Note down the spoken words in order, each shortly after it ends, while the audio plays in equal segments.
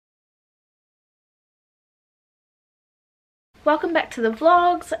Welcome back to the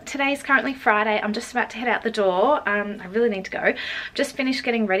vlogs. Today's currently Friday. I'm just about to head out the door. I really need to go. Just finished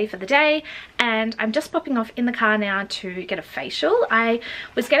getting ready for the day and I'm just popping off in the car now to get a facial. I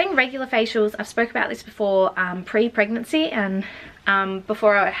was getting regular facials. I've spoke about this before, pre-pregnancy and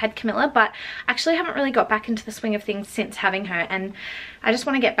before I had Camilla, but actually haven't really got back into the swing of things since having her, and I just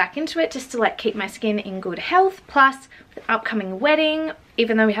want to get back into it just to like keep my skin in good health. Plus with the upcoming wedding,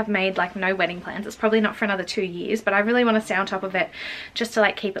 even though we have made like no wedding plans, it's probably not for another 2 years, but I really want to stay on top of it just to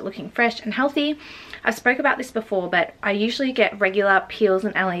like keep it looking fresh and healthy. I've spoke about this before, but I usually get regular peels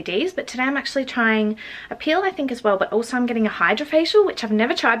and LEDs, but today I'm actually trying a peel I think as well, but also I'm getting a HYDRA facial, which I've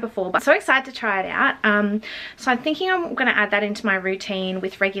never tried before, but I'm so excited to try it out. So I'm thinking I'm going to add that into my routine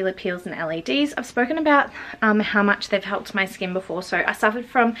with regular peels and LEDs. I've spoken about how much they've helped my skin before. So I suffered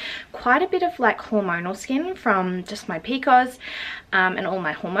from quite a bit of like hormonal skin from just my PCOS and all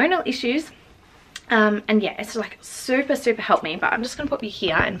my hormonal issues. And yeah, it's like super helped me, but I'm just gonna put you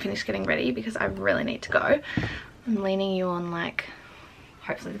here and finish getting ready because I really need to go. I'm leaning you on, like,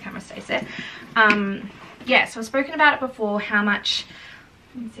 hopefully the camera stays there. Yeah, so I've spoken about it before, how much,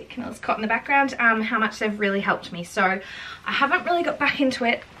 let me see, Camilla's caught in the background, how much they've really helped me. So I haven't really got back into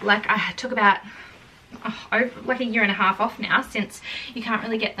it. Like, I took about over like a year and a half off now, since you can't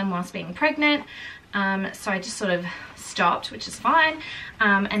really get them whilst being pregnant. So I just sort of stopped, which is fine,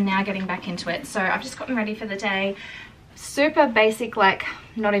 and now getting back into it. So I've just gotten ready for the day. Super basic, like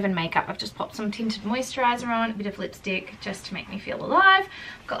not even makeup. I've just popped some tinted moisturizer on, a bit of lipstick just to make me feel alive.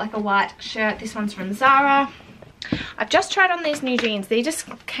 I've got like a white shirt. This one's from ZARA. I've just tried on these new jeans. They just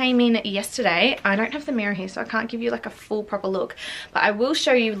came in yesterday. I don't have the mirror here, so I can't give you like a full proper look, but I will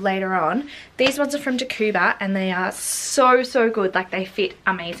show you later on. These ones are from Takuba and they are so good. Like, they fit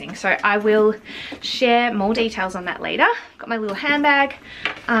amazing. So I will share more details on that later. Got my little handbag.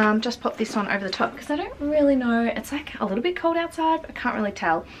 Just pop this on over the top because I don't really know. It's like a little bit cold outside, but I can't really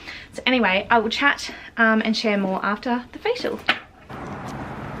tell. So anyway, I will chat and share more after the facial.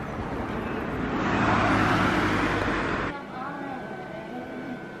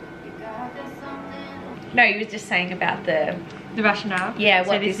 No, you were just saying about the rationale. Yeah,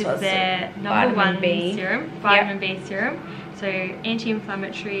 so this is their number one serum, vitamin B serum. So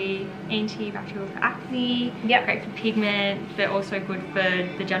anti-inflammatory, antibacterial for acne, great for pigment, but also good for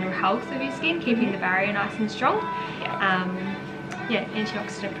the general health of your skin, keeping the barrier nice and strong. Yeah,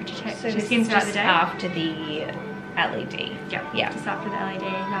 antioxidant protect so your skin throughout the day. After the LED. Yeah, just after the LED.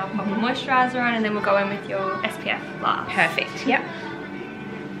 Now pop a moisturizer on, and then we'll go in with your SPF last. Perfect. Yep.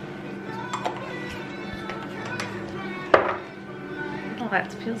 Oh,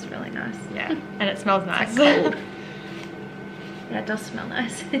 that feels really nice. Yeah, and it smells nice. It's cold. Yeah, it does smell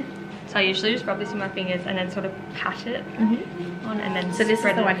nice. So I usually just rub this in my fingers and then sort of pat it on, and then so this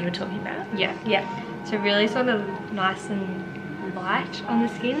is the one you were talking about? Yeah. So really sort of nice and light on the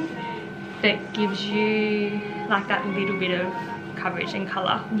skin, that gives you like that little bit of coverage and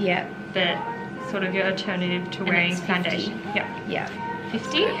colour. Yeah. But sort of your alternative to wearing foundation. Yeah.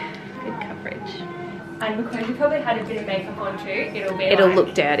 50. Good coverage. And because you probably had a bit of makeup on too, it'll like,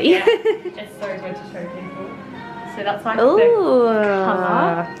 look dirty. Yeah, it's so good to show people. So that's like the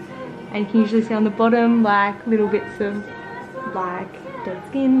colour. And you can usually see on the bottom like little bits of like dead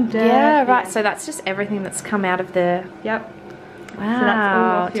skin, dirt. Yeah, right. So that's just everything that's come out of the... Yep. Wow. So that's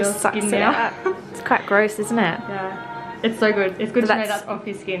all off your skin now. It's quite gross, isn't it? Yeah. It's so good. It's good to know that's off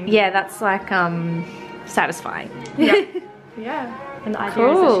your skin. Yeah, that's like satisfying. Yeah. Yeah. And the idea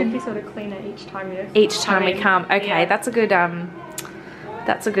is it should be sort of cleaner each time we come. Okay, that's a good thing.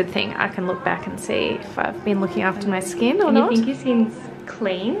 I can look back and see if I've been looking after my skin or not. You think your skin's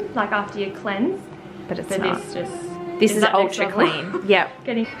clean, like after you cleanse, but it's not. This is ultra clean. Yep.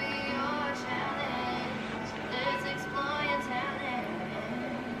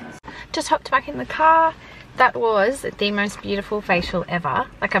 Just hopped back in the car. That was the most beautiful facial ever.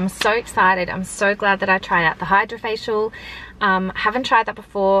 Like, I'm so excited. I'm so glad that I tried out the HYDRA facial. Haven't tried that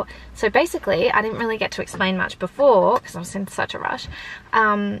before. So basically, I didn't really get to explain much before because I was in such a rush.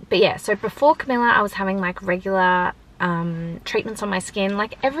 But yeah, so before Camilla, I was having like regular treatments on my skin,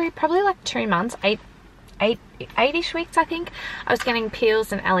 like probably like 2 months, 8-ish weeks, I think. I was getting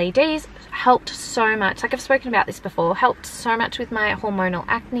peels and LEDs. Helped so much. Like, I've spoken about this before. Helped so much with my hormonal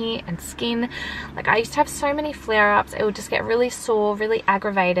acne and skin. Like, I used to have so many flare-ups. It would just get really sore, really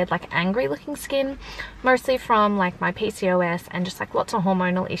aggravated, like angry looking skin, mostly from like my PCOS and just like lots of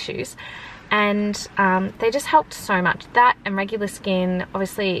hormonal issues. And they just helped so much. That and regular skin,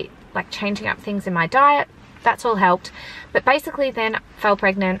 obviously like changing up things in my diet, that's all helped. But basically then fell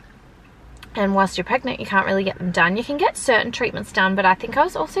pregnant. and whilst you're pregnant you can't really get them done. You can get certain treatments done, but I think I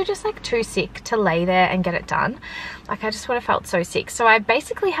was also just like too sick to lay there and get it done. Like I just would have felt so sick. So I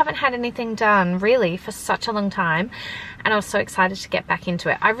basically haven't had anything done really for such a long time, and I was so excited to get back into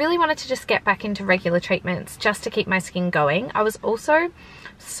it. I really wanted to just get back into regular treatments just to keep my skin going. I was also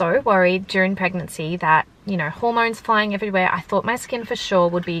so worried during pregnancy that, you know, hormones flying everywhere. I thought my skin for sure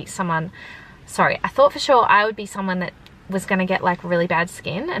would be I thought for sure I would be someone that was going to get like really bad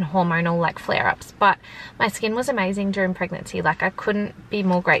skin and hormonal like flare-ups, but my skin was amazing during pregnancy. Like I couldn't be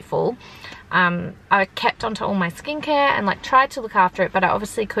more grateful. I kept onto all my skincare and like tried to look after it, but I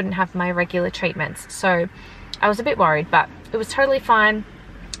obviously couldn't have my regular treatments, so I was a bit worried, but it was totally fine.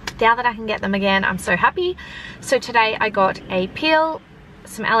 Now that I can get them again, I'm so happy. So today I got a peel,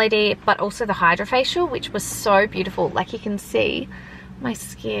 some LED, but also the HYDRA facial, which was so beautiful. Like you can see my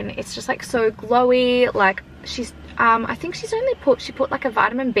skin, it's just like so glowy. Like she's I think she put like a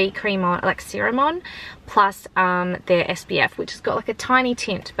vitamin B cream on, like serum on, plus their SPF, which has got like a tiny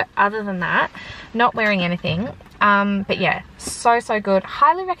tint, but other than that, not wearing anything. But yeah, so good.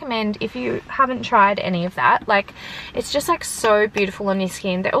 Highly recommend if you haven't tried any of that. Like it's just like so beautiful on your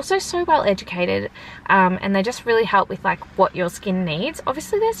skin. They're also so well educated, and they just really help with like what your skin needs.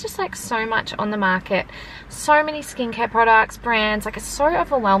 Obviously there's just like so much on the market, so many skincare products, brands, like it's so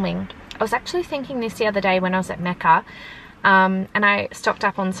overwhelming. I was actually thinking this the other day when I was at Mecca, and I stocked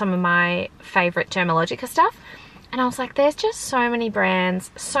up on some of my favorite Dermalogica stuff, and I was like, there's just so many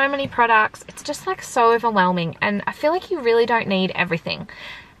brands, so many products, it's just like so overwhelming, and I feel like you really don't need everything.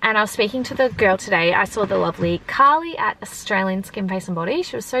 And I was speaking to the girl today. I saw the lovely Carly at Australian Skin, Face and Body.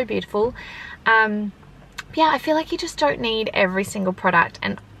 She was so beautiful. Yeah, I feel like you just don't need every single product,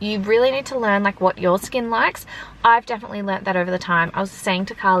 and you really need to learn like what your skin likes. I've definitely learnt that over the time. I was saying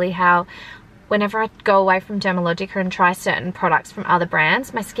to Carly how whenever I go away from Dermalogica and try certain products from other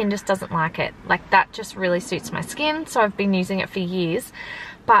brands, my skin just doesn't like it. Like that just really suits my skin, so I've been using it for years.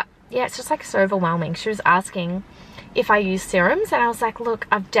 But yeah, it's just like so overwhelming. She was asking if I use serums, and I was like, look,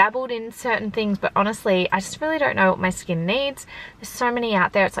 I've dabbled in certain things, but honestly I just really don't know what my skin needs. There's so many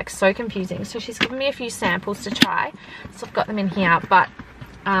out there, it's like so confusing. So she's given me a few samples to try, so I've got them in here, but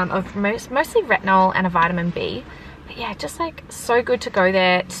of mostly retinol and a vitamin B. But yeah, just like so good to go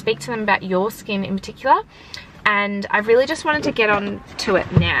there, speak to them about your skin in particular. And I really just wanted to get on to it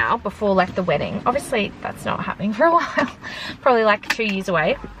now before like the wedding. Obviously that's not happening for a while, probably like 2 years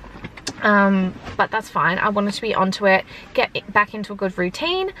away. But that's fine. I wanted to be onto it, get back into a good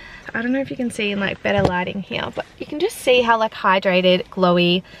routine. I don't know if you can see in like better lighting here, but you can just see how like hydrated,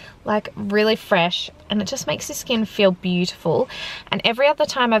 glowy, like really fresh, and it just makes your skin feel beautiful. And every other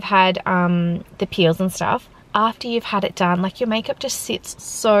time I've had the peels and stuff, after you've had it done, like your makeup just sits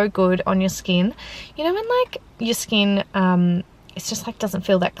so good on your skin. You know when like your skin it's just like doesn't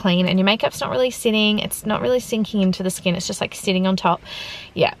feel that clean, and your makeup's not really sitting, it's not really sinking into the skin, it's just like sitting on top.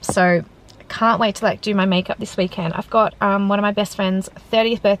 Yeah, so I can't wait to like do my makeup this weekend. I've got one of my best friend's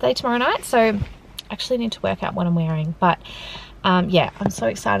 30th birthday tomorrow night, so I actually need to work out what I'm wearing. But yeah, I'm so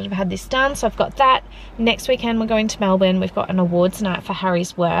excited I've had this done. So I've got that. Next weekend we're going to Melbourne. We've got an awards night for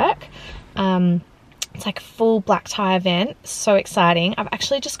Harry's work. It's like a full black tie event, so exciting. I've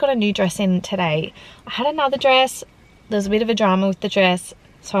actually just got a new dress in today. I had another dress, there's a bit of a drama with the dress,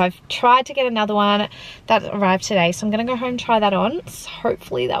 so I've tried to get another one that arrived today, so I'm gonna go home and try that on. So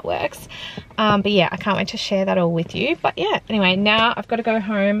hopefully that works. But yeah, I can't wait to share that all with you. But yeah, anyway, now I've got to go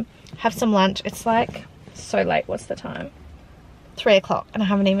home, have some lunch. It's like so late. What's the time? 3 o'clock, and I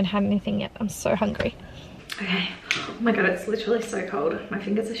haven't even had anything yet. I'm so hungry. Okay, oh my god, it's literally so cold. My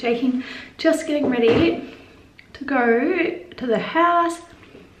fingers are shaking. Just getting ready to go to the house.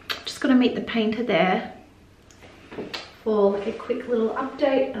 Just gonna meet the painter there for like a quick little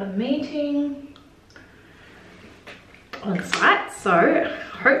update and a meeting on site. So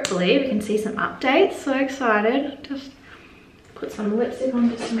hopefully we can see some updates. So excited. Just put some lipstick on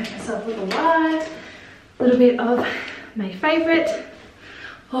just to make myself look alive. A little bit of my favorite.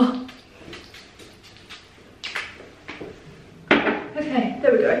 Oh. Okay,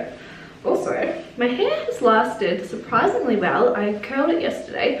 there we go. Also, my hair has lasted surprisingly well. I curled it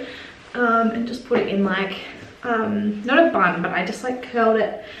yesterday and just put it in like not a bun, but I just like curled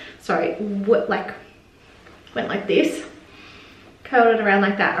it, sorry, went like this, curled it around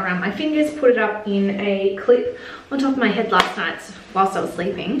like that around my fingers, put it up in a clip on top of my head last night whilst I was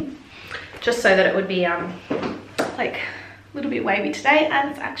sleeping, just so that it would be like a little bit wavy today,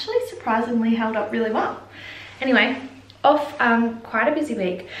 and it's actually surprisingly held up really well. Anyway, off quite a busy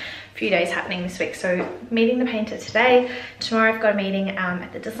week, few days happening this week. So meeting the painter today. Tomorrow I've got a meeting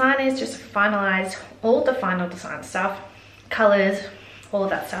at the designers just to finalize all the final design stuff, colors, all of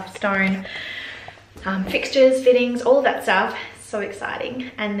that stuff, stone, fixtures, fittings, all of that stuff. So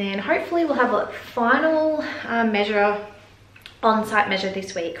exciting. And then hopefully we'll have a final on-site measure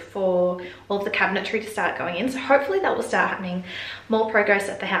this week for all of the cabinetry to start going in. So hopefully that will start happening, more progress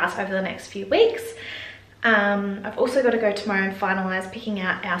at the house over the next few weeks. I've also got to go tomorrow and finalize picking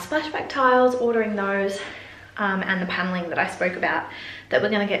out our splashback tiles, ordering those, and the paneling that I spoke about that we're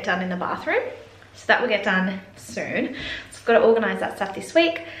going to get done in the bathroom. So that will get done soon. So I've got to organize that stuff this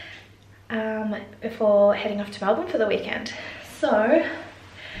week before heading off to Melbourne for the weekend. So,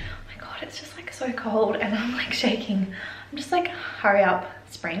 oh my god, it's just like so cold and I'm like shaking. I'm just like, hurry up,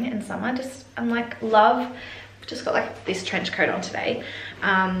 spring and summer. I'm like, love. I've just got like this trench coat on today.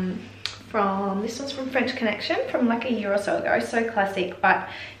 This one's from French Connection from like a year or so ago. So classic, but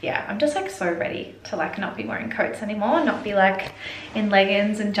yeah, I'm just like so ready to like not be wearing coats anymore, not be like in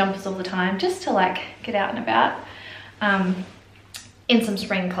leggings and jumpers all the time, just to like get out and about in some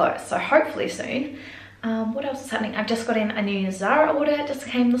spring clothes. So hopefully soon. What else is happening? I've just got in a new ZARA order. It just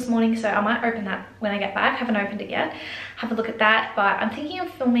came this morning, so I might open that when I get back. Haven't opened it yet. Have a look at that. But I'm thinking of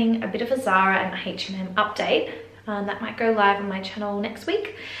filming a bit of a ZARA and a H&M update. That might go live on my channel next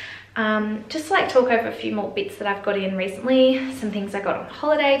week. Just like talk over a few more bits that I've got in recently. Some things I got on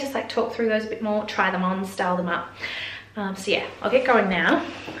holiday. Just like talk through those a bit more. Try them on, style them up. So yeah, I'll get going now.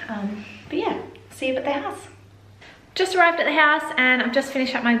 But yeah, see you at the house. Just arrived at the house and I've just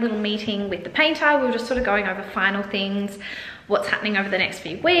finished up my little meeting with the painter. We were just sort of going over final things, what's happening over the next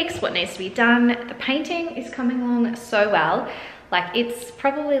few weeks, what needs to be done. The painting is coming along so well. Like it's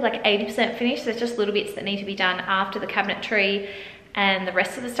probably like 80% finished. There's just little bits that need to be done after the cabinetry and the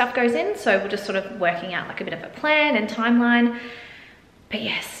rest of the stuff goes in. So we're just sort of working out like a bit of a plan and timeline. But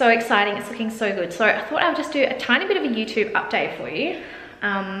yeah, so exciting. It's looking so good. So I thought I would just do a tiny bit of a YouTube update for you.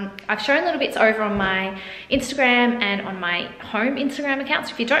 I've shown little bits over on my Instagram and on my home Instagram account.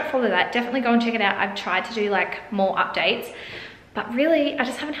 So if you don't follow that, definitely go and check it out. I've tried to do like more updates, but really I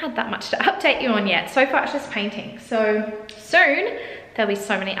just haven't had that much to update you on yet. So far it's just painting. So soon there'll be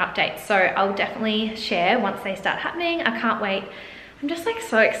so many updates. So I'll definitely share once they start happening. I can't wait. I'm just like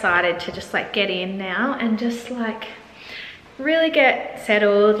so excited to just like get in now and just like really get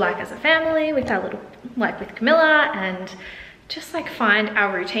settled like as a family with our little, like with Camilla, and just like find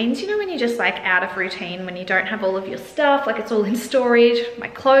our routines. You know when you're just like out of routine, when you don't have all of your stuff, like it's all in storage, my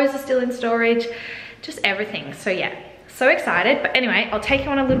clothes are still in storage, just everything. So yeah, so excited. But anyway, I'll take you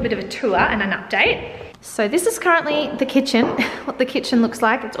on a little bit of a tour and an update. So this is currently the kitchen, what the kitchen looks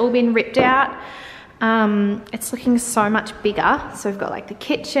like. It's all been ripped out. It's looking so much bigger. So we've got like the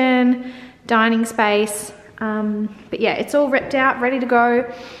kitchen, dining space, but yeah, it's all ripped out, ready to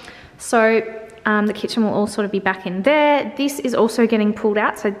go. So the kitchen will all sort of be back in there. This is also getting pulled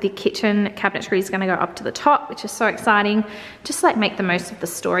out, so the kitchen cabinetry is going to go up to the top, which is so exciting. Just like make the most of the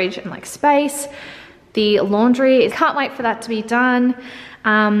storage and like space. The laundry, can't wait for that to be done.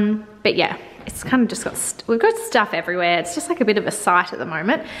 But yeah, it's kind of just got, we've got stuff everywhere. It's just like a bit of a sight at the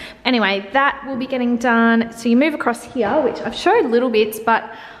moment. Anyway, that will be getting done. So you move across here, which I've showed little bits,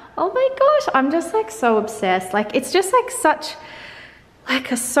 but oh my gosh, I'm just like so obsessed. Like it's just like such, like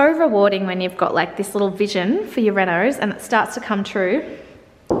so rewarding when you've got like this little vision for your renos and it starts to come true.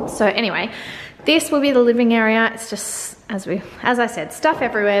 So anyway, this will be the living area. It's just, as I said, stuff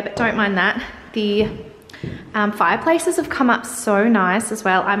everywhere, but don't mind that. The fireplaces have come up so nice as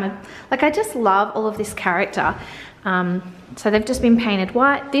well. I just love all of this character. So they've just been painted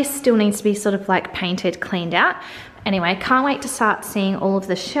white. This still needs to be sort of like painted, cleaned out. Anyway, can't wait to start seeing all of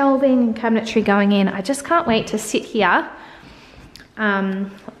the shelving and cabinetry going in. I just can't wait to sit here.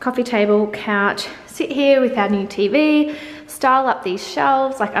 Coffee table, couch, sit here with our new TV, style up these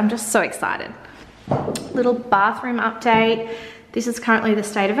shelves. Like I'm just so excited. Little bathroom update. This is currently the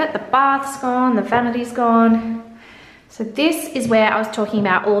state of it. The bath's gone, the vanity's gone. So this is where I was talking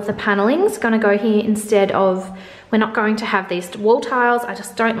about all of the paneling's gonna go here instead of, we're not going to have these wall tiles. I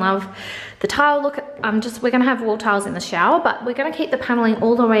just don't love the tile look. We're gonna have wall tiles in the shower, but we're gonna keep the paneling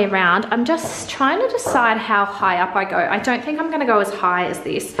all the way around. I'm just trying to decide how high up I go. I don't think I'm gonna go as high as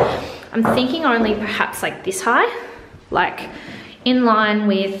this. I'm thinking only perhaps like this high, like in line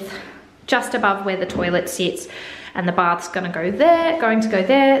with just above where the toilet sits, and the bath's going to go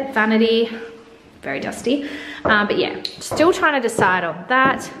there, vanity, very dusty. But yeah, still trying to decide on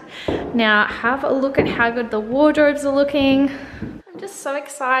that. Now have a look at how good the wardrobes are looking. I'm just so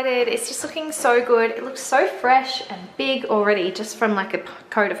excited. It's just looking so good. It looks so fresh and big already just from like a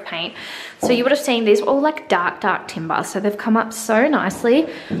coat of paint. So you would have seen these were all like dark timber. So they've come up so nicely.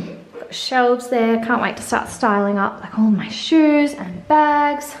 Got shelves there. Can't wait to start styling up like all my shoes and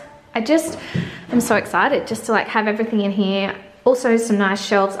bags. I just am so excited just to like have everything in here also some nice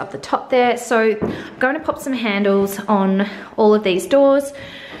shelves up the top there. So I'm going to pop some handles on all of these doors,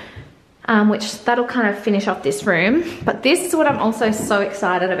 which that'll kind of finish off this room. But this is what I'm also so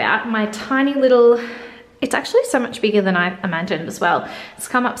excited about. My tiny little, it's actually so much bigger than I imagined as well. It's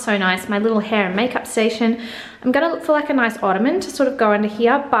come up so nice. My little hair and makeup station. I'm gonna look for like a nice ottoman to sort of go under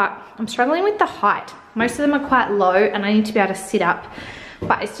here, but I'm struggling with the height. Most of them are quite low and I need to be able to sit up,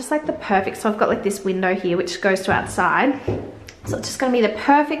 but it's just like the perfect, so I've got like this window here which goes to outside. So it's just gonna be the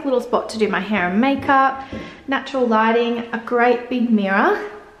perfect little spot to do my hair and makeup, natural lighting, a great big mirror,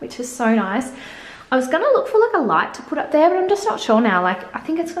 which is so nice. I was gonna look for like a light to put up there, but I'm just not sure now. Like, I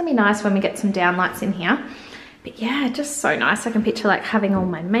think it's gonna be nice when we get some down lights in here. But yeah, just so nice. I can picture like having all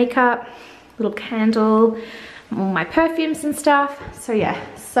my makeup, little candle, all my perfumes and stuff. So yeah,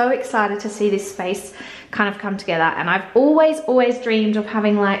 so excited to see this space kind of come together. And I've always dreamed of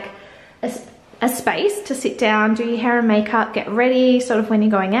having like a space to sit down, do your hair and makeup, get ready sort of when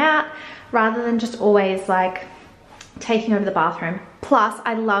you're going out, rather than just always like taking over the bathroom. Plus,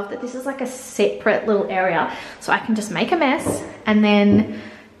 I love that this is like a separate little area, so I can just make a mess and then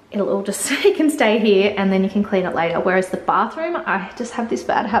it'll all just, you can stay here and then you can clean it later. Whereas the bathroom, I just have this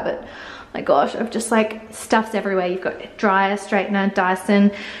bad habit, my gosh, of just like stuff's everywhere. You've got dryer, straightener,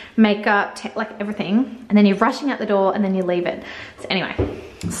 Dyson, makeup, like everything, and then you're rushing out the door and then you leave it. So anyway,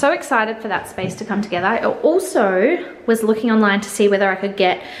 so excited for that space to come together. I also was looking online to see whether I could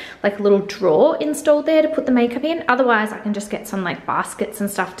get like a little drawer installed there to put the makeup in. Otherwise I can just get some like baskets and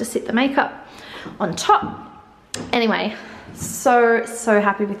stuff to sit the makeup on top. Anyway, so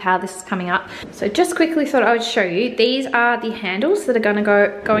happy with how this is coming up. So just quickly thought I would show you, these are the handles that are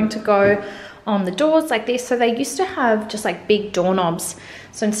going to go on the doors like this. So they used to have just like big doorknobs,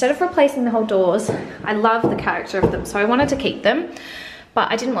 so instead of replacing the whole doors, I love the character of them, so I wanted to keep them, but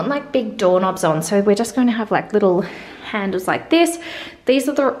I didn't want like big doorknobs on, so we're just going to have like little handles like this. These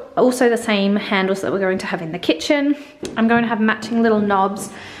are also the same handles that we're going to have in the kitchen. I'm going to have matching little knobs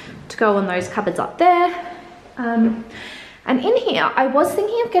to go on those cupboards up there. And in here, I was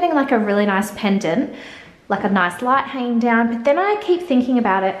thinking of getting like a really nice pendant, like a nice light hanging down, but then I keep thinking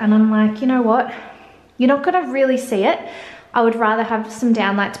about it and I'm like, you know what? You're not gonna really see it. I would rather have some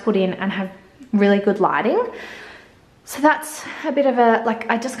downlights put in and have really good lighting. So that's a bit of a, like,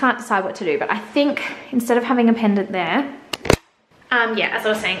 I just can't decide what to do, but I think instead of having a pendant there, yeah, as I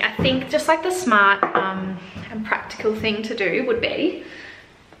was saying, I think just like the smart and practical thing to do would be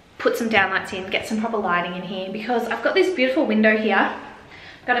put some downlights in, get some proper lighting in here, because I've got this beautiful window here.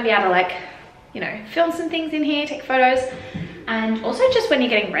 I'm gonna be able to like, you know, film some things in here, take photos, and also just when you're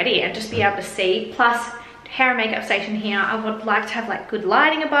getting ready and just be able to see. Plus hair and makeup station here, I would like to have like good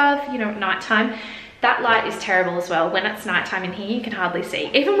lighting above, you know, at nighttime. That light is terrible as well. When it's nighttime in here, you can hardly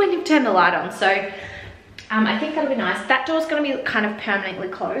see, even when you've turned the light on. So I think that'll be nice. That door's gonna be kind of permanently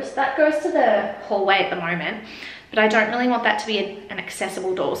closed. That goes to the hallway at the moment, but I don't really want that to be an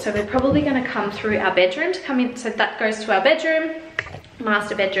accessible door. So we're probably gonna come through our bedroom to come in. So that goes to our bedroom,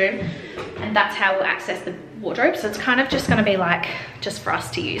 master bedroom, and that's how we'll access the wardrobe. So it's kind of just gonna be like, just for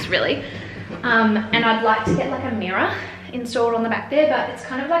us to use really. And I'd like to get like a mirror installed on the back there, but it's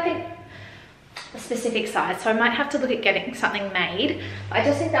kind of like a specific size. So I might have to look at getting something made. I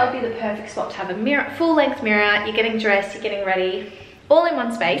just think that would be the perfect spot to have a mirror, full length mirror. You're getting dressed, you're getting ready, all in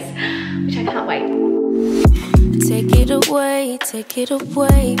one space, which I can't wait. Take it away,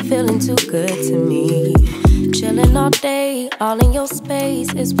 feeling too good to me. Chilling all day, all in your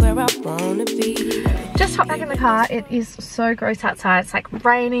space is where I wanna be. Just hopped back in the car. It is so gross outside. It's like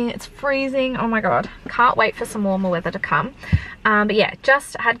raining, it's freezing. Oh my god, can't wait for some warmer weather to come. But yeah,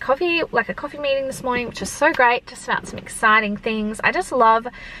 just had coffee, like a coffee meeting this morning, which is so great, just about some exciting things. I just love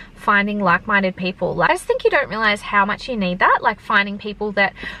finding like-minded people. Like, I just think you don't realize how much you need that, like finding people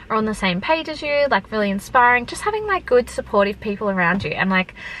that are on the same page as you, like really inspiring, just having like good supportive people around you. And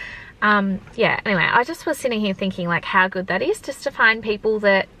like yeah, anyway, I just was sitting here thinking like how good that is, just to find people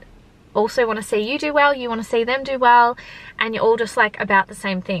that also want to see you do well, you want to see them do well, and you're all just like about the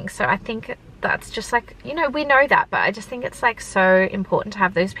same thing. So I think that's just like, you know, we know that, but I just think it's like so important to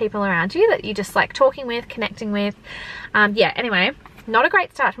have those people around you that you just like talking with, connecting with. Yeah, anyway, not a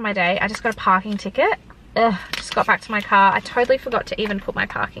great start to my day. I just got a parking ticket. Ugh, just got back to my car. I totally forgot to even put my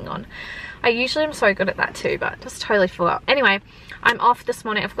parking on. I usually am so good at that too, but just totally forgot. Anyway, I'm off this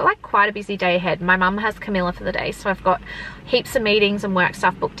morning. I've got like quite a busy day ahead. My mum has Camilla for the day, so I've got heaps of meetings and work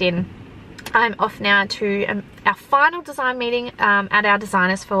stuff booked in. I'm off now to our final design meeting at our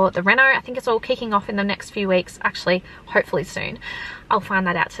designers for the reno. I think it's all kicking off in the next few weeks, actually, hopefully soon. I'll find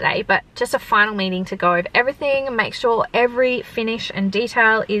that out today, but just a final meeting to go over everything, make sure every finish and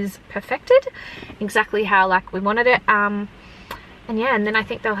detail is perfected exactly how like we wanted it. And yeah, and then I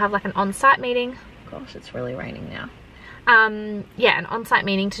think they'll have like an on-site meeting. Gosh, it's really raining now. Yeah, an on-site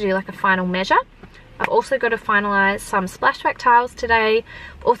meeting to do like a final measure. I've also got to finalize some splashback tiles today.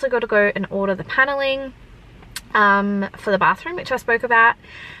 I've also got to go and order the paneling for the bathroom, which I spoke about.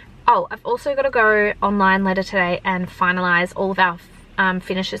 Oh, I've also got to go online later today and finalize all of our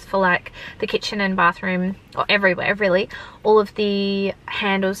finishes for like the kitchen and bathroom, or everywhere really, all of the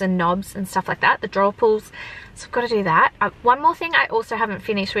handles and knobs and stuff like that, the drawer pulls. So I've got to do that. One more thing I also haven't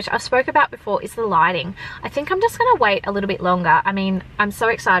finished, which I've spoke about before, is the lighting. I think I'm just going to wait a little bit longer. I mean, I'm so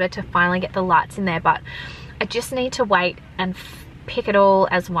excited to finally get the lights in there, but I just need to wait and pick it all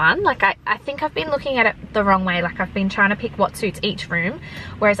as one. Like I think I've been looking at it the wrong way. Like I've been trying to pick what suits each room,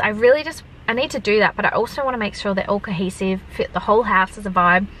 whereas I need to do that, but I also want to make sure they're all cohesive, fit the whole house as a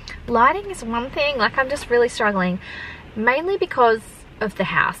vibe. Lighting is one thing, like I'm just really struggling, mainly because of the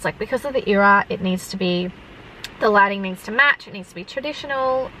house, like because of the era. It needs to be, the lighting needs to match, it needs to be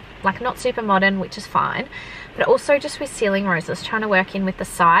traditional, like not super modern, which is fine, but also just with ceiling roses, trying to work in with the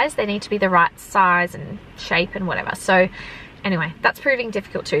size. They need to be the right size and shape and whatever. So anyway, that's proving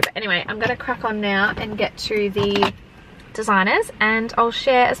difficult too. But anyway, I'm gonna crack on now and get to the designers, and I'll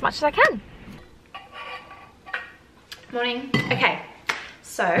share as much as I can. Morning. Okay,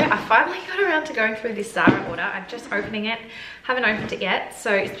 so I finally got around to going through this ZARA order. I'm just opening it, haven't opened it yet.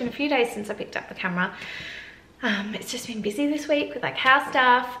 So it's been a few days since I picked up the camera. It's just been busy this week with like house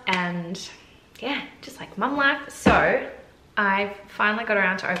stuff and yeah, just like mum life. So I've finally got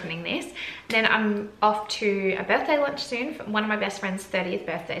around to opening this. Then I'm off to a birthday lunch soon for one of my best friend's 30th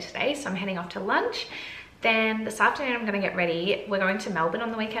birthday today. So I'm heading off to lunch. Then this afternoon I'm going to get ready. We're going to Melbourne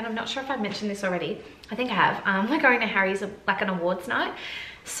on the weekend. I'm not sure if I've mentioned this already. I think I have. We're going to Harry's, like an awards night.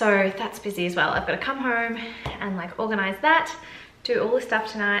 So that's busy as well. I've got to come home and like organize that, do all the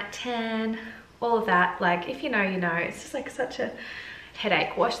stuff tonight, tan, all of that. Like if you know, you know. It's just like such a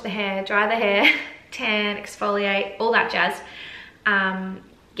headache. Wash the hair, dry the hair, tan, exfoliate, all that jazz.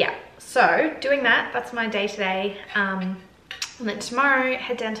 Yeah, so doing that, that's my day today. And then tomorrow,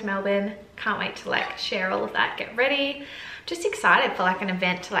 head down to Melbourne. Can't wait to like share all of that, get ready. Just excited for like an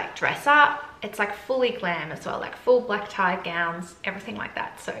event to like dress up. It's like fully glam as well, like full black tie gowns, everything like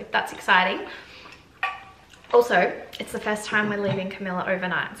that. So that's exciting. Also, it's the first time we're leaving Camilla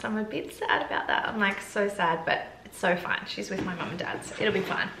overnight, so I'm a bit sad about that. I'm like so sad, but it's so fine. She's with my mum and dad, so it'll be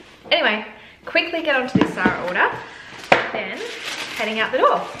fine. Anyway, quickly get onto this ZARA order, then heading out the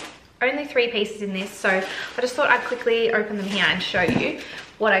door. Only 3 pieces in this, so I just thought I'd quickly open them here and show you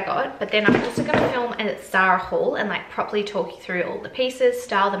what I got. But then I'm also going to film a ZARA haul and like properly talk you through all the pieces,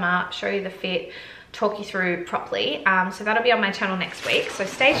 style them up, show you the fit, talk you through properly. So that'll be on my channel next week, so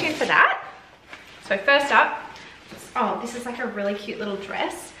stay tuned for that. So first up, oh, this is like a really cute little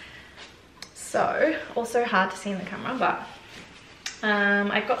dress. So also hard to see in the camera, but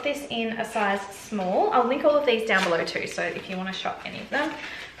I got this in a size small. I'll link all of these down below too, so if you want to shop any of them,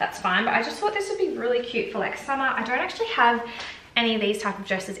 that's fine. But I just thought this would be really cute for like summer. I don't actually have any of these type of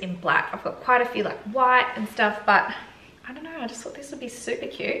dresses in black. I've got quite a few like white and stuff, but I don't know, I just thought this would be super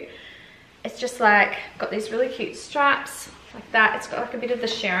cute. It's just like got these really cute straps like that. It's got like a bit of the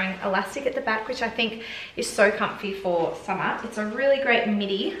sharing elastic at the back, which I think is so comfy for summer. It's a really great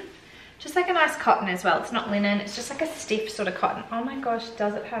midi, just like a nice cotton as well. It's not linen, it's just like a stiff sort of cotton. Oh my gosh,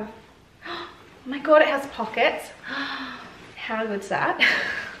 does it have, oh my god, it has pockets. How good's that?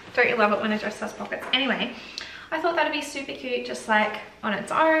 Don't you love it when a dress has pockets? Anyway, I thought that'd be super cute, just like on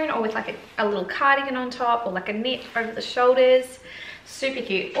its own, or with like a little cardigan on top, or like a knit over the shoulders. Super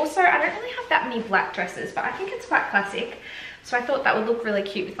cute. Also, I don't really have that many black dresses, but I think it's quite classic. So I thought that would look really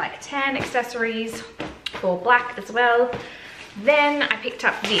cute with like tan accessories or black as well. Then I picked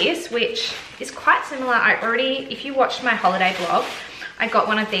up this, which is quite similar. If you watched my holiday vlog, I got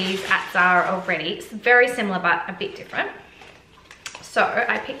one of these at ZARA already. It's very similar, but a bit different. So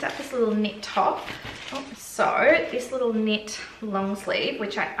I picked up this little knit top. So this little knit long sleeve,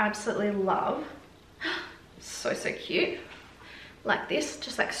 which I absolutely love. So cute. Like this,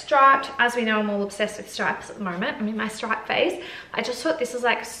 just like striped. As we know, I'm all obsessed with stripes at the moment. I'm in my stripe phase. I just thought this is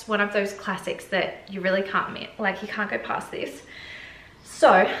like one of those classics that you really can't miss. Like you can't go past this.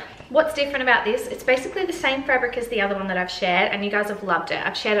 So what's different about this? It's basically the same fabric as the other one that I've shared, and you guys have loved it.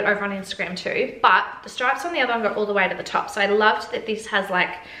 I've shared it over on Instagram too, but the stripes on the other one go all the way to the top. So I loved that this has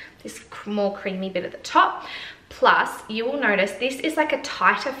like this more creamy bit at the top. Plus you will notice this is like a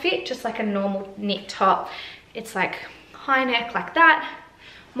tighter fit, just like a normal knit top. It's like high neck like that,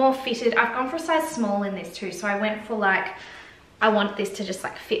 more fitted. I've gone for a size small in this too, so I went for like, I want this to just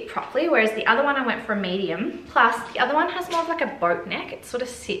like fit properly, whereas the other one I went for a medium. Plus the other one has more of like a boat neck. It sort of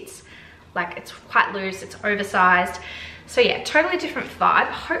sits like, it's quite loose, it's oversized. So yeah, totally different vibe.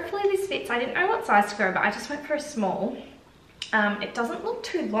 Hopefully this fits. I didn't know what size to go, but I just went for a small. It doesn't look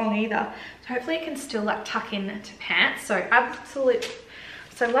too long either, so hopefully it can still like tuck in to pants. So absolutely,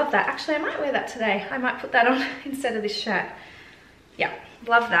 so love that. Actually, I might wear that today. I might put that on instead of this shirt. Yeah,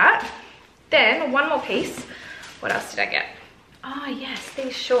 love that. Then one more piece. What else did I get? Oh yes,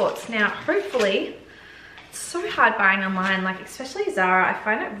 these shorts. Now hopefully, it's so hard buying online, like especially Zara. I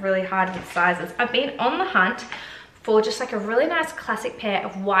find it really hard with sizes. I've been on the hunt for just like a really nice classic pair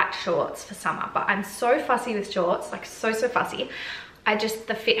of white shorts for summer, but I'm so fussy with shorts, like so fussy.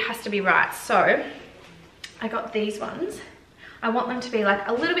 The fit has to be right. So I got these ones. I want them to be like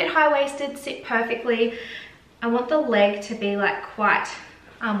a little bit high-waisted, sit perfectly. I want the leg to be like quite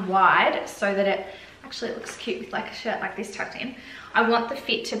wide so that it actually looks cute with like a shirt like this tucked in. I want the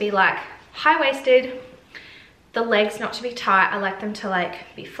fit to be like high-waisted, the legs not to be tight. I like them to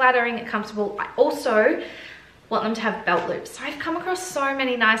like be flattering and comfortable. I also want them to have belt loops. So I've come across so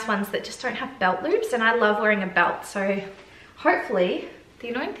many nice ones that just don't have belt loops, and I love wearing a belt. So hopefully, the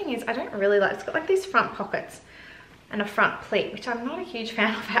annoying thing is I don't really like, it's got like these front pockets and a front pleat, which I'm not a huge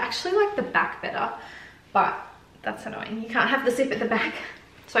fan of. I actually like the back better, but that's annoying. You can't have the zip at the back.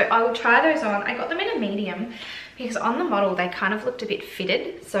 So I will try those on. I got them in a medium because on the model, they kind of looked a bit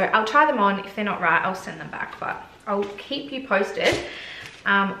fitted. So I'll try them on. If they're not right, I'll send them back, but I'll keep you posted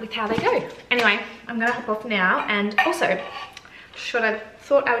with how they go. Anyway, I'm gonna hop off now, and also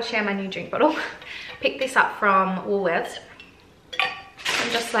thought I would share my new drink bottle. Picked this up from Woolworths.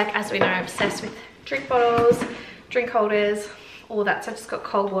 I'm just like, as we know, obsessed with drink bottles, drink holders, all that. So I've just got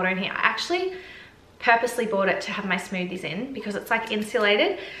cold water in here. I actually purposely bought it to have my smoothies in because it's like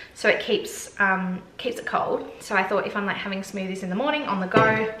insulated, so it keeps it cold. So I thought if I'm like having smoothies in the morning on the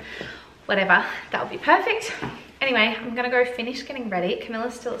go, whatever, that would be perfect. Anyway, I'm gonna go finish getting ready.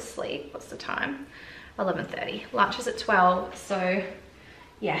 Camilla's still asleep. What's the time? 11:30. Lunch is at 12, so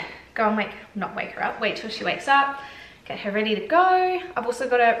yeah, go and not wake her up, wait till she wakes up, get her ready to go. I've also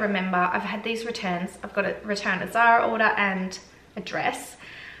got to remember, I've had these returns. I've got to return a ZARA order and a dress.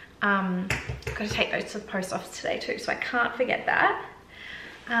 I've got to take those to the post office today too, so I can't forget that.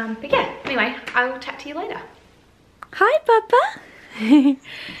 But yeah, anyway, I will chat to you later. Hi, Papa.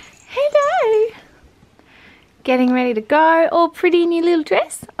 Hello. Getting ready to go, all pretty in your little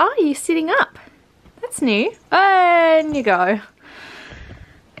dress. Oh, you're sitting up. That's new. And you go.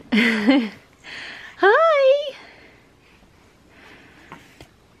 Hi.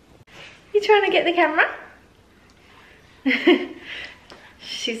 You trying to get the camera?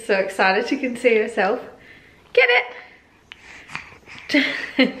 She's so excited she can see herself. Get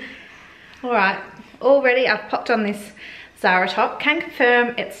it. All right, all ready. I've popped on this ZARA top. Can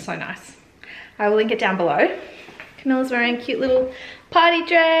confirm it's so nice. I will link it down below. Camilla's wearing a cute little party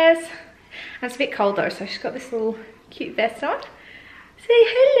dress. And it's a bit cold though, so she's got this little cute vest on. Say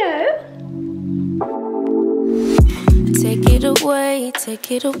hello. Take it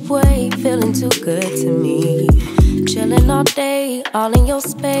away, feeling too good to me. Chilling all day, all in your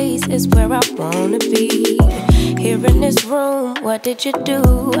space is where I wanna be. Here in this room, what did you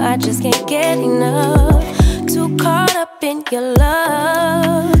do? I just can't get enough. Too caught up in your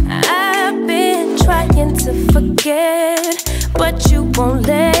love. I've been trying to forget, but you won't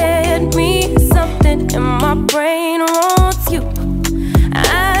let me. Something in my brain wants you.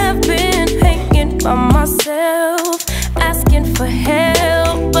 I've been hanging by myself, asking for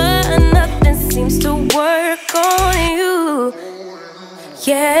help, but nothing seems to work on you.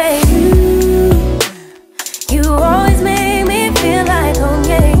 Yeah, you always make me feel like home.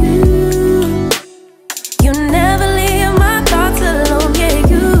 Yeah, you never leave my thoughts alone. Yeah,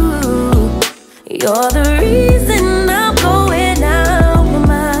 you're the reason I'm going out my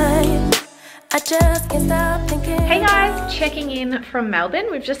mind. I just can't stop thinking. Hey guys, checking in from Melbourne.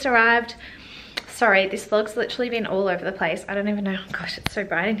 We've just arrived. Sorry, this vlog's literally been all over the place. I don't even know, gosh, it's so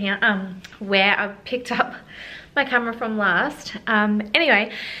bright in here, where I picked up my camera from last.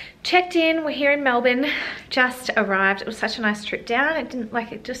 Anyway, checked in, we're here in Melbourne, just arrived. It was such a nice trip down.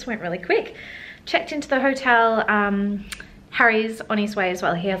 It just went really quick. Checked into the hotel. Harry's on his way as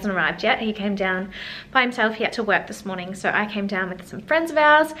well. He hasn't arrived yet. He came down by himself. He had to work this morning, so I came down with some friends of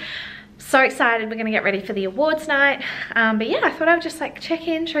ours. So excited. We're gonna get ready for the awards night. But yeah, I thought I would just like check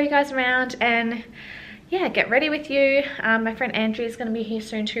in, show you guys around, and yeah, get ready with you. My friend Andrew is gonna be here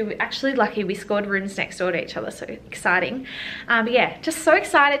soon too. We're actually lucky we scored rooms next door to each other, so exciting. But yeah, just so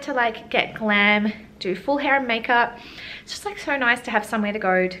excited to like get glam, do full hair and makeup. It's just like so nice to have somewhere to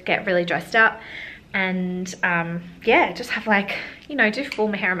go to get really dressed up. And yeah, just have like, you know, do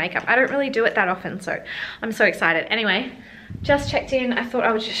full hair and makeup. I don't really do it that often, so I'm so excited. Anyway, just checked in. I thought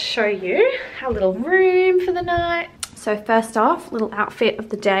I would just show you our little room for the night. So first off, little outfit of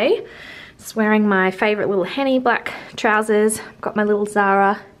the day. Just wearing my favourite little Henny black trousers. I've got my little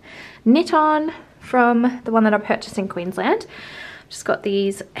ZARA knit on from the one that I purchased in Queensland. Just got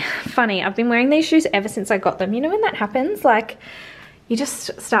these. Funny, I've been wearing these shoes ever since I got them. You know when that happens? Like, you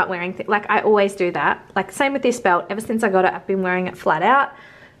just start wearing things. Like, I always do that. Like, same with this belt. Ever since I got it, I've been wearing it flat out.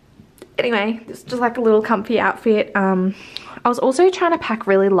 Anyway, it's just like a little comfy outfit. I was also trying to pack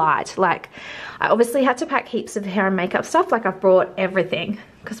really light. Like, I obviously had to pack heaps of hair and makeup stuff. Like, I've brought everything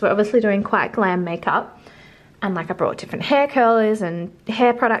because we're obviously doing quite glam makeup. And like, I brought different hair curlers and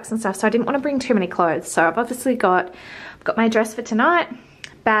hair products and stuff. So I didn't want to bring too many clothes. So I've obviously got my dress for tonight,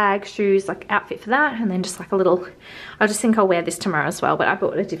 bag, shoes, like outfit for that. And then just like a little, I just think I'll wear this tomorrow as well. But I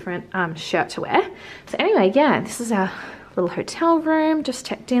bought a different shirt to wear. So anyway, yeah, this is our little hotel room. Just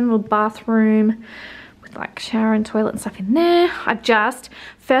checked in, little bathroom with like shower and toilet and stuff in there.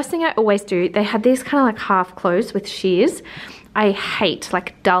 First thing I always do, they had these kind of like half closed with sheers. I hate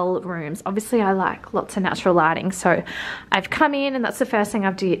like dull rooms. Obviously I like lots of natural lighting. So I've come in and that's the first thing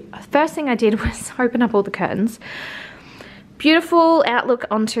I did was open up all the curtains. Beautiful outlook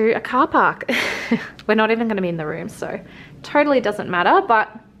onto a car park. We're not even gonna be in the room, so totally doesn't matter.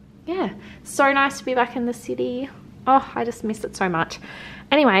 But yeah, so nice to be back in the city. Oh, I just missed it so much.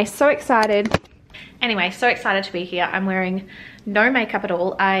 Anyway, so excited to be here. I'm wearing no makeup at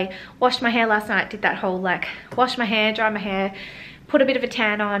all. I washed my hair last night, did that whole like wash my hair, dry my hair, put a bit of a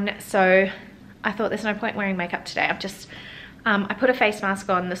tan on. So I thought there's no point wearing makeup today. I put a face mask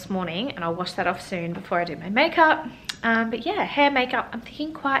on this morning and I'll wash that off soon before I do my makeup. But yeah, hair, makeup, I'm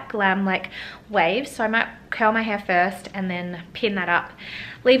thinking quite glam, like waves. So I might curl my hair first and then pin that up,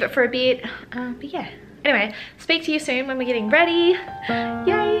 leave it for a bit. But yeah, anyway, speak to you soon when we're getting ready.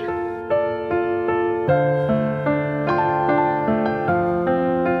 Yay!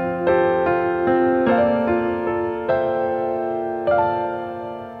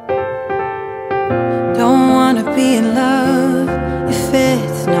 Be in love if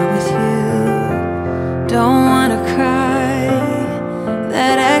it's not with you. Don't wanna cry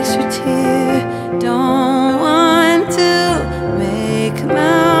that extra tear. Don't want to make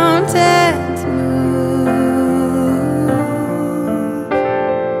mountains move.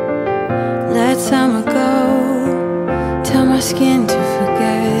 Let summer go, tell my skin to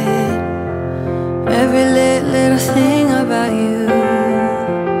forget every little thing about you.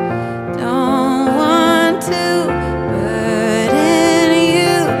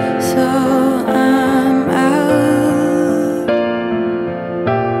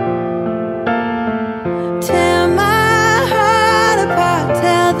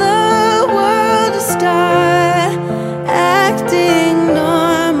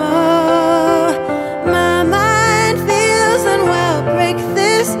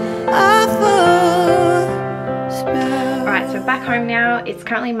 It's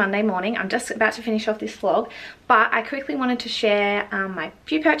currently Monday morning. I'm just about to finish off this vlog, but I quickly wanted to share my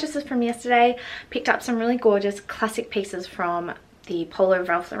few purchases from yesterday. Picked up some really gorgeous classic pieces from the Polo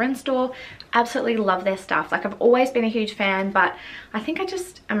Ralph Lauren store. Absolutely love their stuff. Like, I've always been a huge fan, but I think I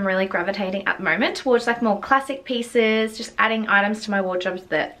just am really gravitating at the moment towards like more classic pieces, just adding items to my wardrobes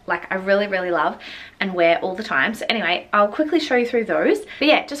that like I really love and wear all the time. So anyway, I'll quickly show you through those. But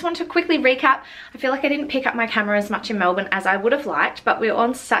yeah, just want to quickly recap. I feel like I didn't pick up my camera as much in Melbourne as I would have liked, but we were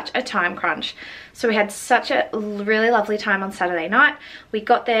on such a time crunch. So we had such a really lovely time on Saturday night. We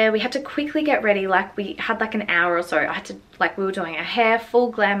got there, we had to quickly get ready. Like, we had like an hour or so. We were doing our hair,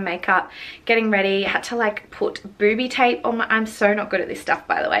 full glam makeup, getting ready. I had to like put booby tape on my, I'm so not good at this stuff,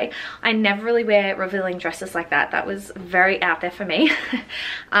 by the way. I never really wear revealing dresses like that. That was very out there for me.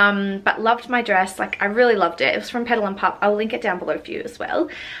 But loved my dress. Like, I really loved it. It was from Petal & Pup. I'll link it down below for you as well.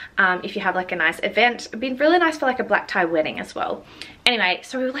 If you have like a nice event. It'd be really nice for like a black tie wedding as well. Anyway,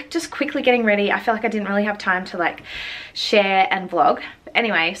 so we were like just quickly getting ready. I feel like I didn't really have time to like share and vlog. But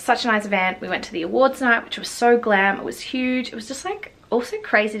anyway, such a nice event. We went to the awards night, which was so glam. It was huge. It was just like also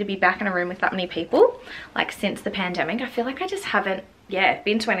crazy to be back in a room with that many people, like since the pandemic. I feel like I just haven't, yeah,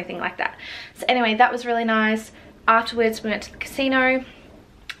 been to anything like that. So anyway, that was really nice. Afterwards, we went to the casino,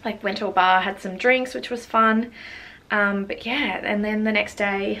 like went to a bar, had some drinks, which was fun. But yeah, and then the next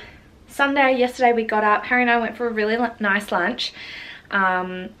day, Sunday, yesterday, we got up. Harry and I went for a really nice lunch.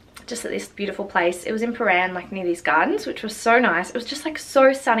 Just at this beautiful place. It was in Paran, like near these gardens, which was so nice. It was just like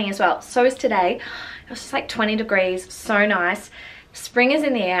so sunny as well. So is today. It was just like 20 degrees, so nice. Spring is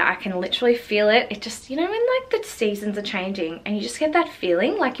in the air. I can literally feel it. It just, you know, when like the seasons are changing and you just get that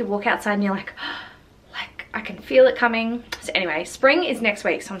feeling, like you walk outside and you're like, oh, like I can feel it coming. So anyway, spring is next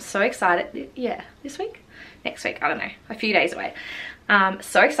week, so I'm so excited. Yeah, this week? Next week, I don't know, a few days away.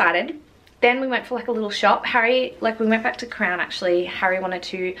 So excited. Then we went for like a little shop. Harry, like we went back to Crown actually. Harry wanted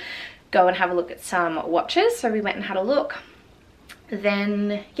to go and have a look at some watches, so we went and had a look.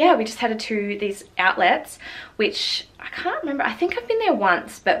 Then yeah, we just headed to these outlets, which I can't remember, I think I've been there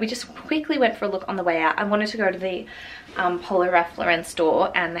once, but we just quickly went for a look on the way out. I wanted to go to the Polo Ralph Lauren store,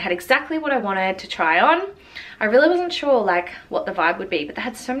 and they had exactly what I wanted to try on. I really wasn't sure like what the vibe would be, but they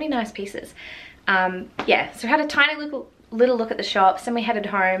had so many nice pieces. Yeah, so we had a tiny little look at the shops, and we headed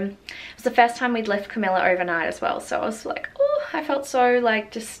home. It was the first time we'd left Camilla overnight as well, so I was like, oh, I felt so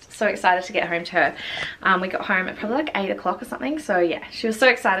like just so excited to get home to her. We got home at probably like 8 o'clock or something, so yeah, she was so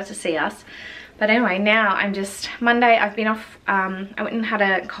excited to see us. But anyway, now I'm just, Monday I've been off, I went and had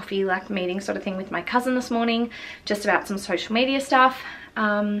a coffee like meeting sort of thing with my cousin this morning, just about some social media stuff.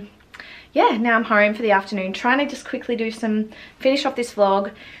 Yeah, now I'm home for the afternoon, trying to just quickly do finish off this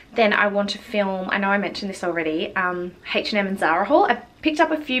vlog. Then I want to film, I know I mentioned this already, H&M and ZARA haul. I picked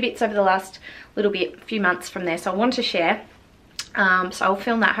up a few bits over the last few months from there, so I wanted to share. So I'll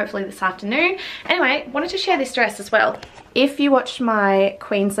film that hopefully this afternoon. Anyway, wanted to share this dress as well. If you watched my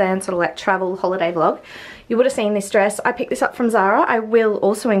Queensland sort of like travel holiday vlog, you would have seen this dress. I picked this up from ZARA. I will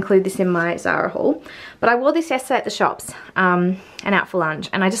also include this in my ZARA haul. But I wore this yesterday at the shops and out for lunch,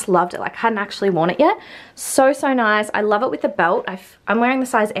 and I just loved it. Like, I hadn't actually worn it yet. So nice. I love it with the belt. I'm wearing the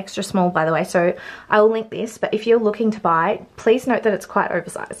size extra small, by the way, so I will link this. But if you're looking to buy, please note that it's quite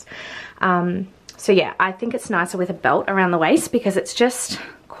oversized. So yeah, I think it's nicer with a belt around the waist because it's just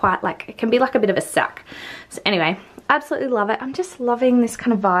quite like, it can be like a bit of a sack. So anyway, absolutely love it. I'm just loving this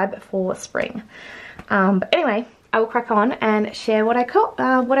kind of vibe for spring. But anyway, I will crack on and share what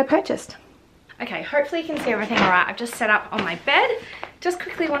I purchased. Okay, hopefully you can see everything all right. I've just set up on my bed. Just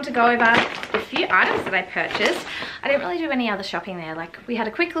quickly want to go over a few items that I purchased. I didn't really do any other shopping there. Like, we had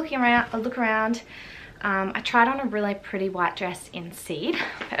a quick look around. I tried on a really pretty white dress in Seed,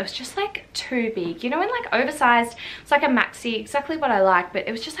 but it was just like too big. You know, when like oversized, it's like a maxi, exactly what I like, but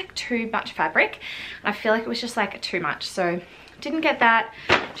it was just like too much fabric. And I feel like it was just like too much. So didn't get that.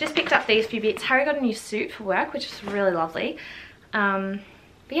 Just picked up these few bits. Harry got a new suit for work, which is really lovely. But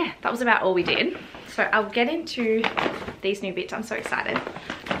yeah, that was about all we did. So I'll get into these new bits. I'm so excited.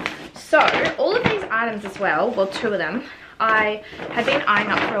 So all of these items as well, well, 2 of them, I had been eyeing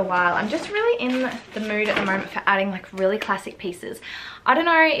up for a while. I'm just really in the mood at the moment for adding like really classic pieces. I don't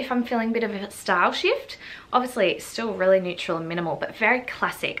know if I'm feeling a bit of a style shift. Obviously it's still really neutral and minimal, but very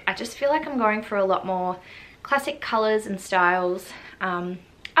classic. I just feel like I'm going for a lot more classic colors and styles. I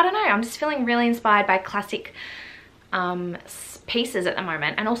don't know, I'm just feeling really inspired by classic pieces at the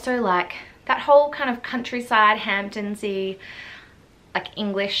moment, and also like that whole kind of countryside Hamptonsy, like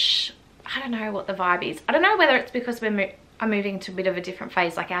English. I don't know what the vibe is. I don't know whether it's because I'm moving to a bit of a different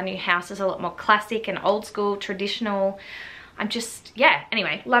phase. Like, our new house is a lot more classic and old school, traditional. I'm just, yeah,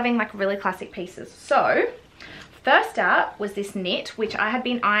 anyway, loving like really classic pieces. So first up was this knit, which I had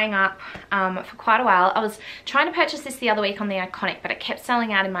been eyeing up for quite a while. I was trying to purchase this the other week on the Iconic, but it kept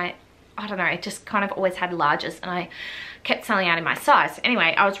selling out in my, I don't know, it just kind of always had larges, and I kept selling out in my size.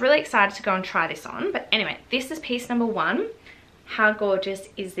 Anyway, I was really excited to go and try this on. But anyway, this is piece number 1. How gorgeous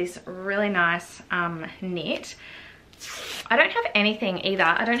is this really nice knit? I don't have anything either.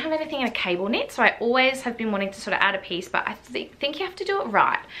 I don't have anything in a cable knit, so I always have been wanting to sort of add a piece, but I think you have to do it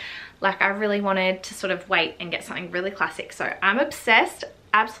right. Like, I really wanted to sort of wait and get something really classic. So I'm obsessed.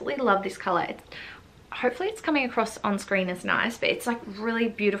 Absolutely love this color. Hopefully it's coming across on screen as nice, but it's like really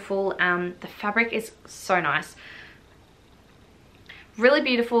beautiful. The fabric is so nice. Really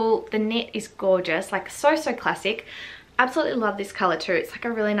beautiful. The knit is gorgeous, like so classic. Absolutely love this color too. It's like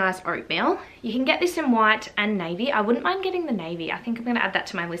a really nice oatmeal. You can get this in white and navy. I wouldn't mind getting the navy. I think I'm going to add that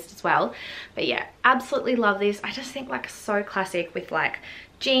to my list as well. But yeah, absolutely love this. I just think like so classic with like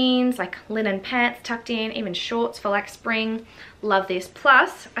jeans, like linen pants tucked in, even shorts for like spring. Love this.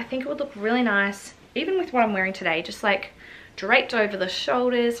 Plus, I think it would look really nice even with what I'm wearing today, just like draped over the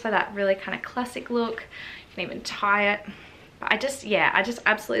shoulders for that really kind of classic look. You can even tie it. But I just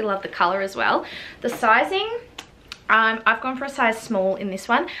absolutely love the color as well. The sizing, I've gone for a size small in this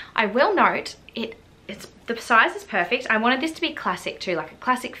one. I will note the size is perfect. I wanted this to be classic too, like a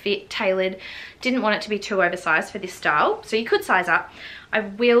classic fit, tailored. Didn't want it to be too oversized for this style, so you could size up. I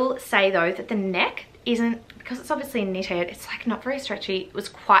will say though that the neck isn't, because it's obviously knitted, it's like not very stretchy. It was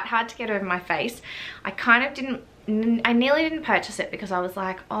quite hard to get over my face. I nearly didn't purchase it because I was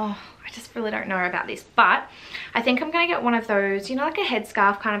like, oh, I just really don't know about this. But I think I'm gonna get one of those, you know, like a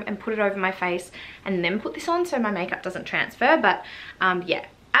headscarf kind of, and put it over my face and then put this on so my makeup doesn't transfer. But yeah,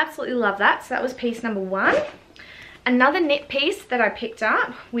 absolutely love that. So that was piece number 1. Another knit piece that I picked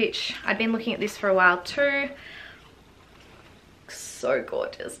up, which I've been looking at this for a while too. so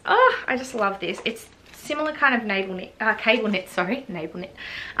gorgeous. Oh, I just love this. It's similar kind of navel knit, cable knit, sorry, navel knit,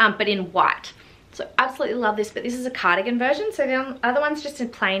 but in white. So absolutely love this, but this is a cardigan version. So the other one's just in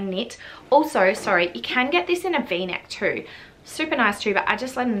plain knit. Also, sorry, you can get this in a V-neck too. Super nice too, but I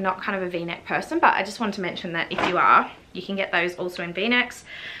just am not kind of a V-neck person, but I just wanted to mention that if you are, you can get those also in V-necks.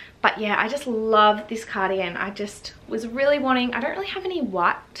 But yeah, I just love this cardigan. I just was really wanting, I don't really have any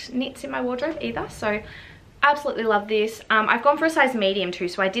white knits in my wardrobe either, so absolutely love this. I've gone for a size medium too,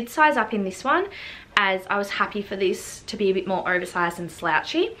 so I did size up in this one as I was happy for this to be a bit more oversized and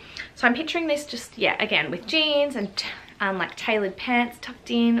slouchy. So I'm picturing this just, yeah, again with jeans and like tailored pants tucked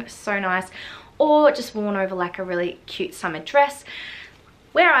in, so nice, or just worn over like a really cute summer dress.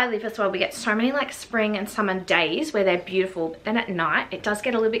 Where I live as well, we get so many like spring and summer days where they're beautiful, but then at night it does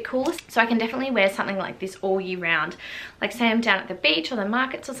get a little bit cooler. So I can definitely wear something like this all year round. Like say I'm down at the beach or the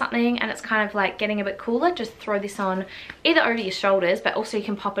markets or something and it's kind of like getting a bit cooler, just throw this on either over your shoulders, but also you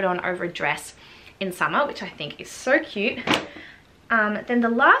can pop it on over a dress in summer, which I think is so cute. Then the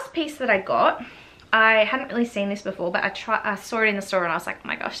last piece that I got, I hadn't really seen this before, but I saw it in the store and I was like, oh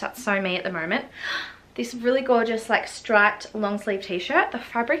my gosh, that's so me at the moment. This really gorgeous like striped long sleeve t-shirt. The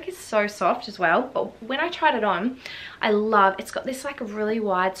fabric is so soft as well, but when I tried it on, I love, it's got this like really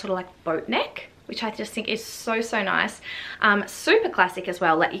wide sort of like boat neck, which I just think is so nice. Super classic as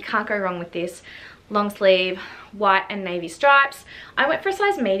well, like you can't go wrong with this. Long sleeve, white and navy stripes. I went for a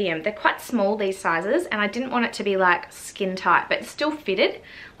size medium. They're quite small, these sizes, and I didn't want it to be like skin tight, but it's still fitted.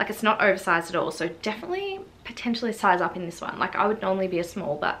 Like it's not oversized at all, so definitely potentially size up in this one. Like I would normally be a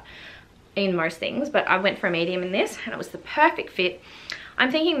small, but in most things, but I went for a medium in this and it was the perfect fit.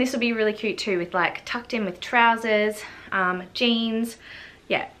 I'm thinking this would be really cute too with like tucked in with trousers, jeans,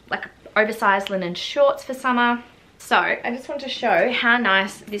 yeah, like oversized linen shorts for summer. So I just want to show how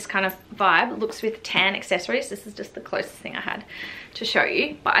nice this kind of vibe looks with tan accessories. This is just the closest thing I had to show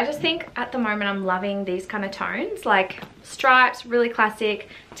you, but I just think at the moment I'm loving these kind of tones, like stripes, really classic,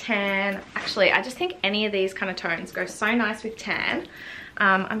 tan. Actually, I just think any of these kind of tones go so nice with tan.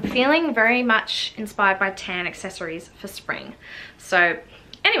 I'm feeling very much inspired by tan accessories for spring. So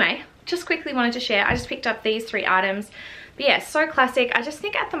anyway, just quickly wanted to share. I just picked up these 3 items. But yeah, so classic. I just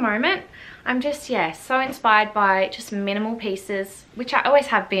think at the moment, I'm just, yeah, so inspired by just minimal pieces, which I always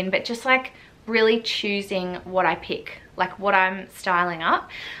have been, but just like really choosing what I pick, like what I'm styling up.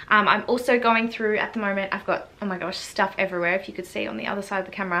 I'm also going through at the moment, I've got, oh my gosh, stuff everywhere, if you could see on the other side of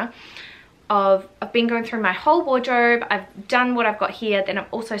the camera. I've been going through my whole wardrobe. I've done what I've got here, then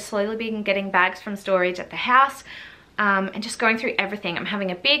I've also slowly been getting bags from storage at the house, and just going through everything. I'm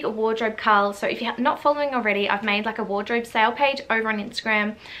having a big wardrobe cull, so if you're not following already, I've made like a wardrobe sale page over on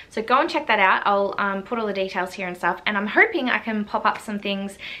Instagram, so go and check that out. I'll put all the details here and stuff, and I'm hoping I can pop up some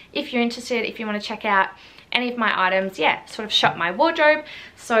things if you're interested, if you want to check out any of my items, yeah, sort of shop my wardrobe.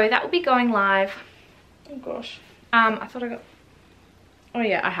 So that will be going live. Oh gosh, I thought I got, oh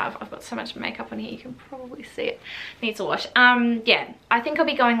yeah, I have. I've got so much makeup on here, you can probably see it. Needs a wash. Yeah, I think I'll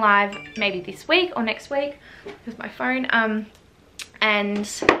be going live maybe this week or next week with my phone.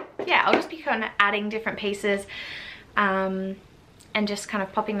 And yeah, I'll just be kind of adding different pieces and just kind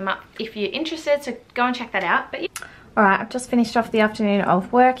of popping them up if you're interested. So go and check that out. But yeah. Alright, I've just finished off the afternoon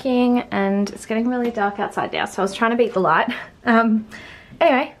of working and it's getting really dark outside now, so I was trying to beat the light.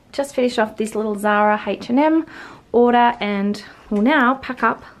 Anyway, just finished off this little ZARA H&M order and will now pack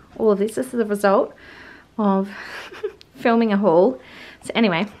up all of this. This is the result of filming a haul. So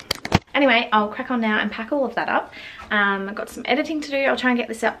anyway, I'll crack on now and pack all of that up. I've got some editing to do. I'll try and get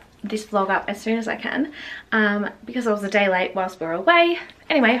this vlog up as soon as I can, because I was a day late whilst we were away.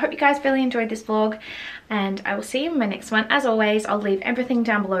 Anyway, I hope you guys really enjoyed this vlog and I will see you in my next one. As always, I'll leave everything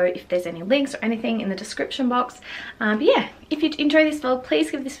down below if there's any links or anything in the description box. But yeah, if you enjoy this vlog,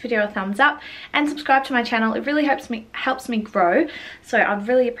 please give this video a thumbs up and subscribe to my channel. It really helps me grow, so I'd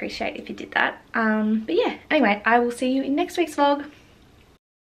really appreciate if you did that. But yeah, anyway, I will see you in next week's vlog.